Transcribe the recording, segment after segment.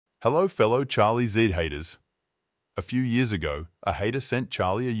Hello fellow Charlie Z haters. A few years ago, a hater sent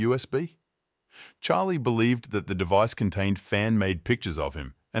Charlie a USB. Charlie believed that the device contained fan-made pictures of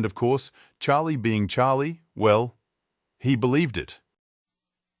him, and of course, Charlie being Charlie, well, he believed it.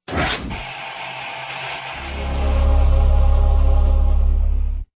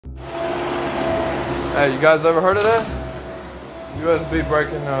 Hey, you guys ever heard of that? USB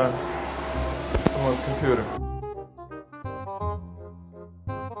breaking someone's computer.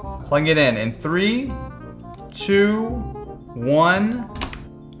 Plug it in 3, 2, 1.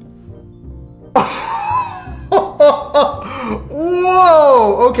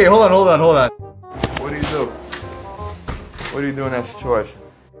 Whoa! Okay, hold on. What do you do? What do you do in that situation?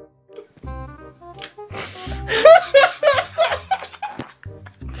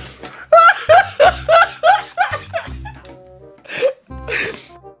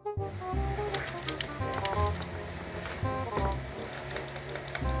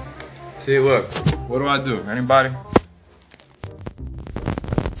 See, look, what do I do? Anybody?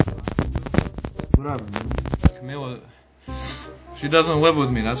 Whatever, man. Camila, she doesn't live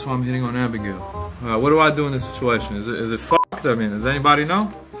with me. That's why I'm hitting on Abigail. What do I do in this situation? Is it fucked? I mean, does anybody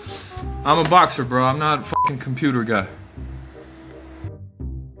know? I'm a boxer, bro. I'm not a fucking computer guy.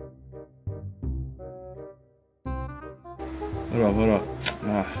 Hold up.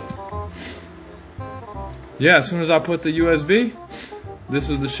 Yeah, as soon as I put the USB, this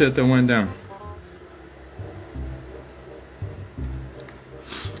is the shit that went down.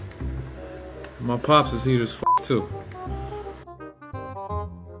 My pops is heat as fuck too.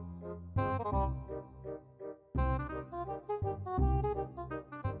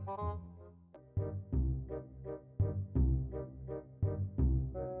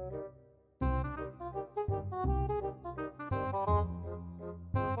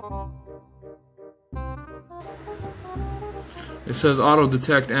 It says auto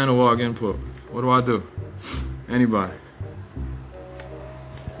detect analog input. What do I do? Anybody?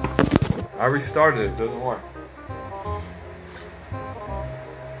 I restarted it, doesn't work.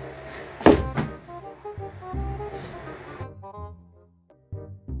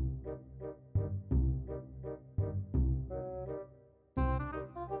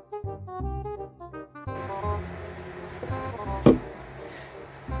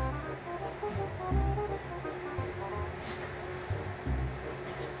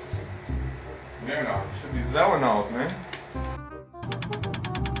 Zelenoff. Should be Zelenoff, man.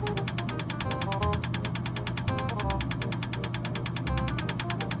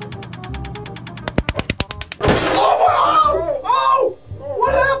 Oh!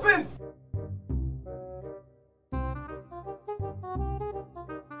 What happened?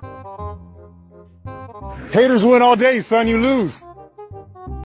 Haters win all day, son, you lose.